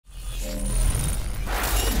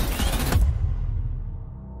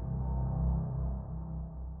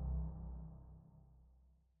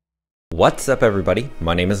What's up everybody,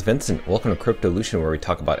 my name is Vincent. Welcome to Cryptolution, where we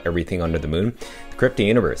talk about everything under the moon, the crypto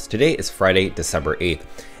universe. Today is Friday, December 8th.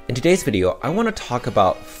 In today's video, I want to talk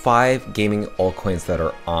about 5 gaming altcoins that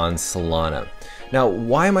are on Solana. Now,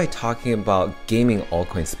 why am I talking about gaming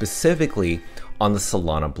altcoins specifically on the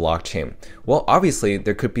Solana blockchain? Well, obviously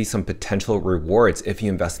there could be some potential rewards if you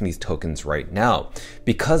invest in these tokens right now,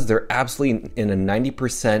 because they're absolutely in a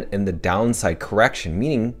 90% in the downside correction,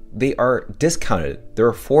 meaning they are discounted,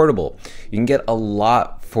 they're affordable. You can get a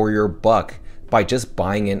lot for your buck by just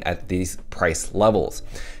buying in at these price levels.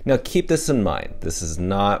 Now keep this in mind, this is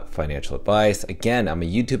not financial advice. Again, I'm a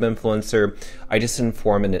YouTube influencer. I just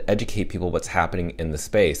inform and educate people what's happening in the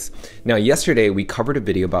space. Now yesterday we covered a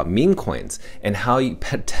video about meme coins and how you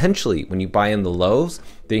potentially, when you buy in the lows,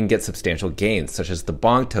 they can get substantial gains, such as the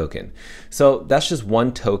Bonk token. So that's just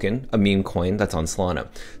one token, a meme coin that's on Solana.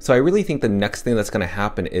 So I really think the next thing that's gonna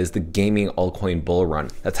happen is the gaming altcoin bull run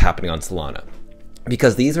that's happening on Solana,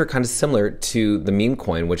 because these are kind of similar to the meme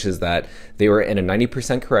coin, which is that they were in a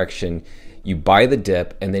 90% correction. You buy the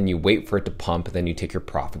dip and then you wait for it to pump, and then you take your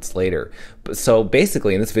profits later. So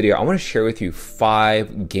basically in this video, I want to share with you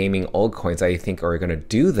 5 gaming altcoins I think are going to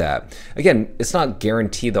do that. Again, it's not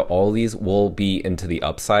guaranteed that all these will be into the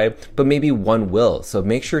upside, but maybe one will. So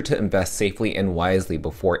make sure to invest safely and wisely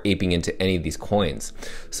before aping into any of these coins.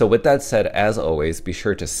 So with that said, as always, be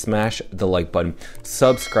sure to smash the like button,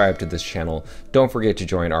 subscribe to this channel. Don't forget to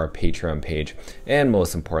join our Patreon page. And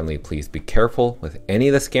most importantly, please be careful with any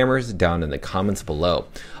of the scammers down in the comments below.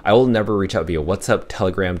 I will never reach out via WhatsApp,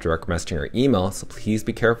 Telegram, direct messaging, or email, so please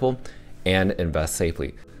be careful and invest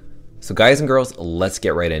safely. So guys and girls, let's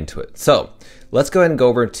get right into it. So let's go ahead and go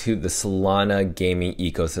over to the Solana gaming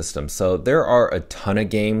ecosystem. So there are a ton of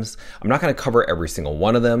games. I'm not going to cover every single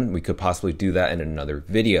one of them. We could possibly do that in another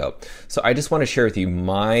video. So I just want to share with you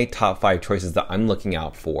my top 5 choices that I'm looking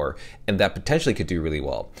out for and that potentially could do really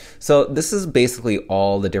well. So this is basically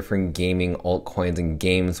all the different gaming altcoins and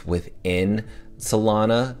games within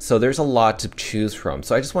Solana. So there's a lot to choose from.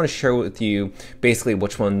 So I just want to share with you basically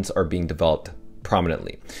which ones are being developed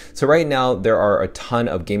prominently. So right now there are a ton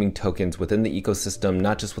of gaming tokens within the ecosystem,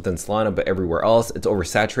 not just within Solana, but everywhere else. It's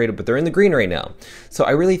oversaturated, but they're in the green right now. So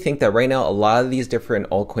I really think that right now a lot of these different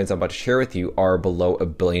altcoins I'm about to share with you are below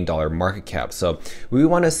 $1 billion market cap. So we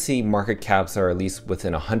want to see market caps that are at least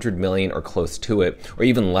within 100 million or close to it, or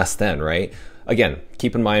even less than, right? Again,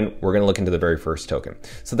 keep in mind, we're going to look into the very first token.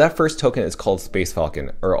 So that first token is called Space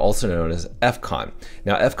Falcon, or also known as FCON.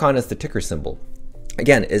 Now FCON is the ticker symbol.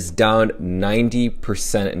 Again, is down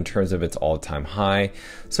 90% in terms of its all-time high.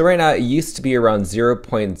 So right now it used to be around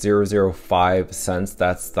 0.005 cents.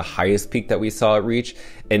 That's the highest peak that we saw it reach.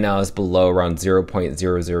 And now it's below around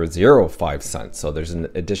 0.0005 cents. So there's an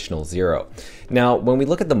additional 0. Now, when we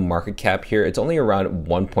look at the market cap here, it's only around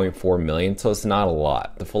 1.4 million. So it's not a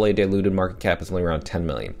lot. The fully diluted market cap is only around 10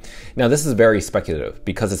 million. Now, this is very speculative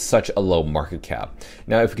because it's such a low market cap.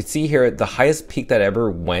 Now, if you can see here, the highest peak that ever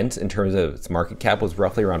went in terms of its market cap was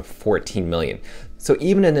roughly around 14 million. So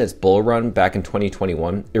even in its bull run back in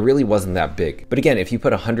 2021, it really wasn't that big. But again, if you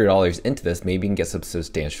put $100 into this, maybe you can get some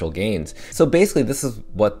substantial gains. So basically this is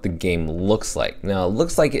what the game looks like. Now it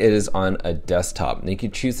looks like it is on a desktop, and you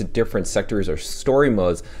can choose the different sectors or story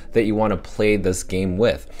modes that you want to play this game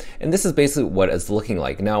with. And this is basically what it's looking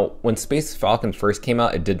like. Now, when Space Falcon first came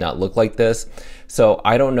out, it did not look like this. So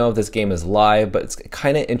I don't know if this game is live, but it's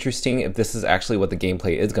kind of interesting if this is actually what the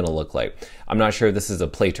gameplay is going to look like. I'm not sure if this is a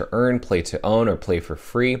play to earn, play to own, or play for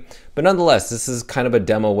free, but nonetheless, this is kind of a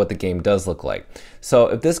demo of what the game does look like. So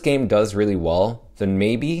if this game does really well, then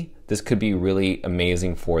maybe this could be really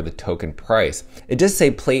amazing for the token price. It does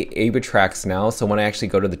say play Abitrax now, so when I actually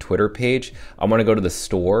go to the Twitter page, I want to go to the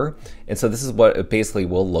store, and so this is what it basically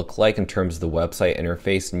will look like in terms of the website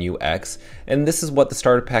interface and UX, and this is what the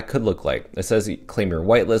starter pack could look like. It says you claim your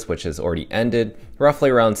whitelist, which has already ended.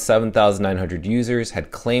 Roughly around 7,900 users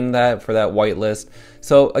had claimed that for that whitelist.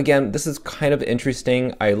 So again, this is kind of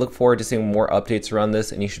interesting. I look forward to seeing more updates around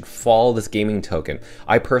this, and you should follow this gaming token.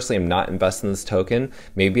 I personally am not invested in this token.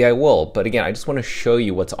 Maybe I will, but again, I just want to show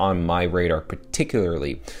you what's on my radar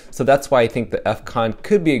particularly. So that's why I think the FCON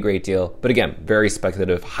could be a great deal, but again, very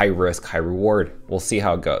speculative, high risk, high reward. We'll see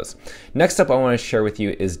how it goes. Next up I want to share with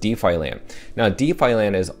you is DeFi Land. Now DeFi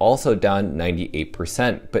Land is also down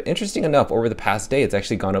 98%, but interesting enough, over the past day it's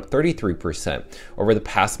actually gone up 33%. Over the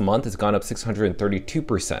past month it's gone up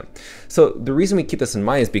 632%. So the reason we keep this in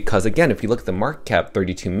mind is because, again, if you look at the market cap,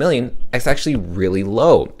 32 million, it's actually really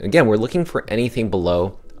low. Again, we're looking for anything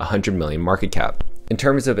below 100 million market cap. In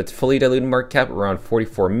terms of its fully diluted market cap, around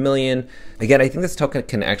 44 million. Again, I think this token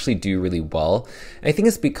can actually do really well. And I think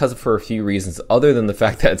it's because for a few reasons, other than the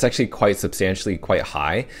fact that it's actually quite substantially quite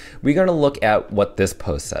high. We're going to look at what this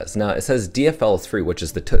post says. Now, it says DFL is free, which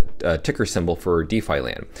is the ticker symbol for DeFi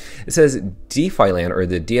land. It says DeFi land, or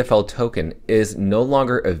the DFL token, is no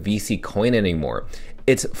longer a VC coin anymore.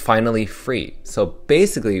 It's finally free. So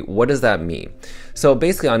basically, what does that mean? So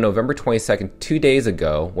basically on November 22nd, 2 days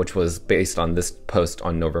ago, which was based on this post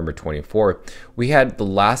on November 24th, we had the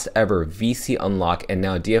last ever VC unlock, and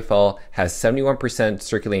now DFL has 71%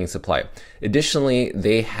 circulating supply. Additionally,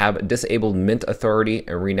 they have disabled mint authority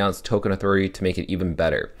and renounced token authority to make it even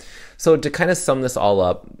better. So to kind of sum this all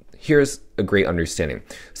up, here's a great understanding.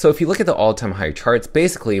 So if you look at the all-time high charts,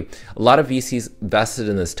 basically a lot of VCs vested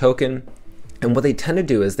in this token. And what they tend to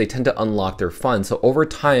do is they tend to unlock their funds. So over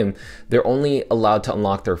time, they're only allowed to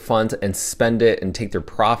unlock their funds and spend it and take their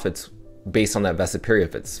profits based on that vested period.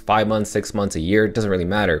 If it's 5 months, 6 months, a year, it doesn't really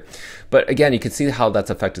matter. But again, you can see how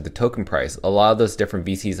that's affected the token price. A lot of those different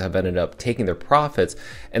VCs have ended up taking their profits,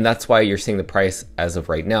 and that's why you're seeing the price as of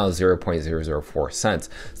right now 0.004 cents.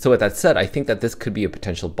 So with that said, I think that this could be a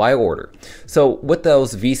potential buy order. So with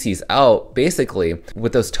those VCs out, basically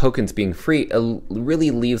with those tokens being free, it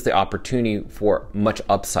really leaves the opportunity for much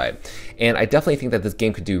upside. And I definitely think that this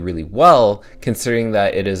game could do really well, considering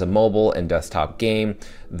that it is a mobile and desktop game.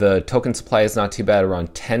 The token supply is not too bad,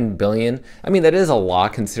 around 10 billion. I mean, that is a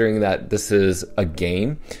lot considering that this is a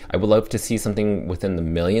game. I would love to see something within the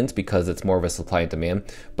millions because it's more of a supply and demand.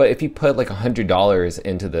 But if you put like $100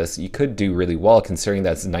 into this, you could do really well considering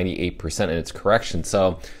that's 98% in its correction.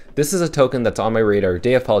 So this is a token that's on my radar.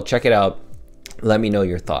 DFL, check it out. Let me know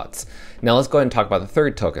your thoughts. Now let's go ahead and talk about the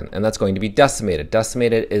third token, and that's going to be Decimated.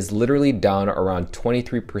 Decimated is literally down around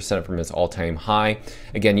 23% from its all-time high.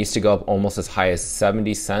 Again, used to go up almost as high as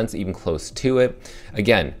 70 cents, even close to it.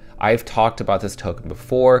 Again, I've talked about this token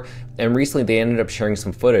before, and recently they ended up sharing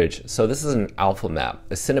some footage. So this is an alpha map,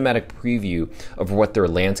 a cinematic preview of what their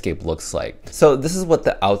landscape looks like. So this is what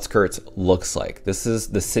the outskirts looks like. This is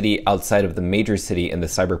the city outside of the major city in the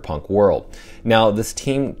cyberpunk world. Now, this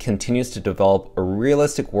team continues to develop a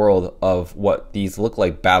realistic world of what these look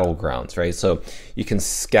like battlegrounds, right? So you can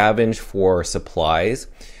scavenge for supplies,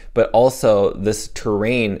 but also this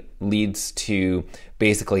terrain leads to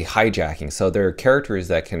basically hijacking. So there are characters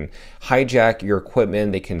that can hijack your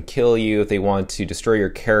equipment, they can kill you if they want to destroy your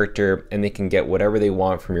character, and they can get whatever they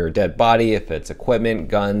want from your dead body, if it's equipment,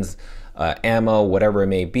 guns, ammo, whatever it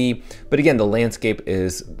may be. But again, the landscape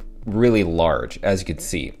is really large, as you can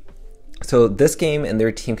see. So this game and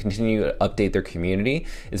their team continue to update their community.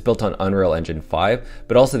 It's built on Unreal Engine 5,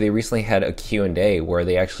 but also they recently had a Q&A where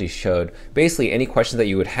they actually showed basically any questions that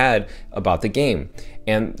you would had about the game.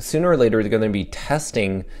 And sooner or later, they're going to be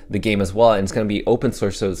testing the game as well, and it's going to be open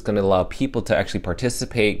source, so it's going to allow people to actually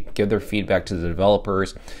participate, give their feedback to the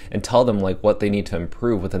developers, and tell them like what they need to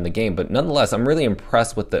improve within the game. But nonetheless, I'm really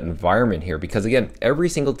impressed with the environment here because again, every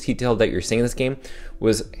single detail that you're seeing in this game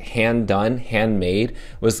was hand done, handmade,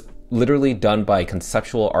 was literally done by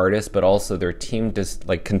conceptual artists, but also their team just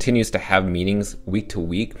like continues to have meetings week to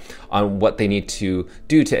week on what they need to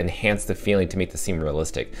do to enhance the feeling to make this seem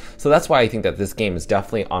realistic. So that's why I think that this game is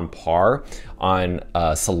definitely on par on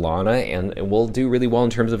Solana, and it will do really well in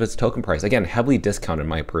terms of its token price. Again, heavily discounted in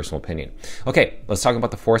my personal opinion. Okay, let's talk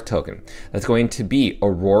about the fourth token. That's going to be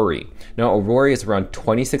Aurora. Now, Aurora is around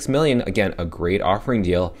 26 million. Again, a great offering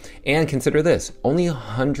deal. And consider this, only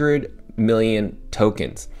 100 million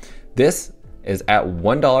tokens. This is at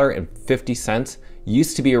 $1.50,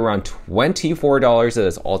 used to be around $24 at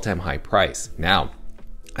its all-time high price. Now,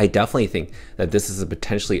 I definitely think that this is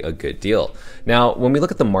potentially a good deal. Now, when we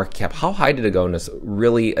look at the market cap, how high did it go in this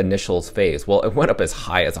really initial phase? Well, it went up as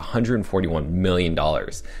high as $141 million.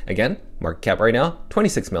 Again, market cap right now,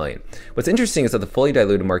 26 million. What's interesting is that the fully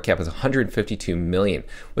diluted market cap is 152 million.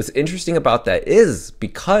 What's interesting about that is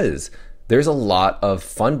because there's a lot of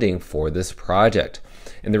funding for this project.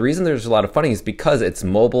 And the reason there's a lot of funding is because it's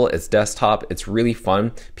mobile, it's desktop, it's really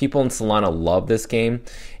fun. People in Solana love this game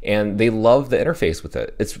and they love the interface with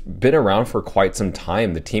it. It's been around for quite some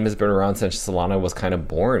time. The team has been around since Solana was kind of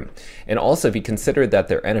born. And also, if you consider that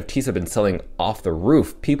their NFTs have been selling off the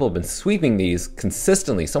roof, people have been sweeping these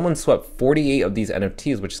consistently. Someone swept 48 of these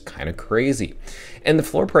NFTs, which is kind of crazy. And the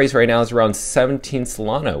floor price right now is around 17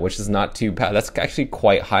 Solana, which is not too bad. That's actually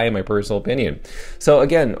quite high in my personal opinion. So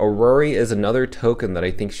again, Aurora is another token that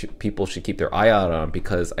I think people should keep their eye out on,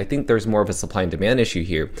 because I think there's more of a supply and demand issue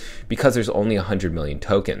here because there's only 100 million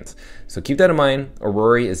tokens. So keep that in mind.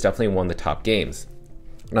 Aurora is definitely one of the top games.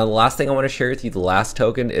 Now, the last thing I want to share with you, the last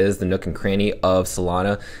token is the nook and cranny of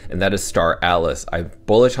Solana, and that is Star Atlas. I'm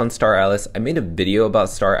bullish on Star Atlas. I made a video about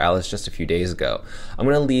Star Atlas just a few days ago. I'm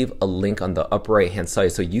going to leave a link on the upper right hand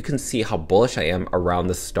side so you can see how bullish I am around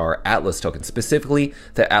the Star Atlas token, specifically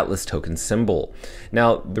the Atlas token symbol.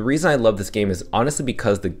 Now, the reason I love this game is honestly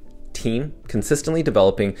because the team consistently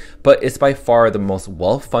developing, but it's by far the most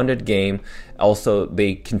well-funded game. Also,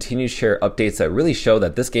 they continue to share updates that really show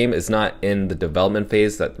that this game is not in the development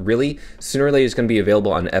phase, that really sooner or later is going to be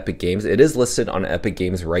available on Epic Games. It is listed on Epic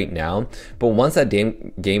Games right now, but once that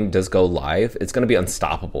game does go live, it's going to be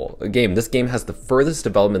unstoppable. This game has the furthest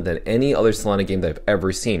development than any other Solana game that I've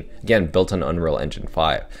ever seen. Again, built on Unreal Engine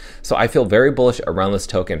 5. So I feel very bullish around this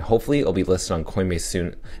token. Hopefully it'll be listed on Coinbase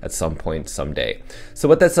soon at some point someday. So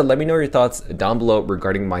with that said, let me know your thoughts down below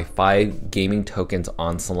regarding my 5 gaming tokens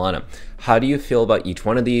on Solana. How do you feel about each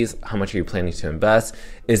one of these? How much are you planning to invest?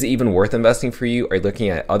 Is it even worth investing for you? Are you looking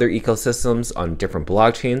at other ecosystems on different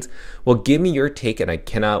blockchains? Well, give me your take, and I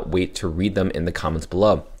cannot wait to read them in the comments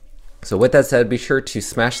below. So with that said, be sure to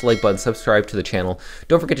smash the like button, subscribe to the channel.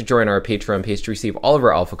 Don't forget to join our Patreon page to receive all of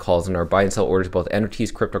our alpha calls and our buy and sell orders, both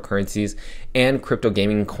NFTs, cryptocurrencies, and crypto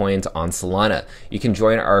gaming coins on Solana. You can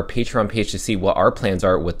join our Patreon page to see what our plans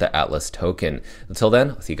are with the Atlas token. Until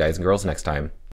then, I'll see you guys and girls next time.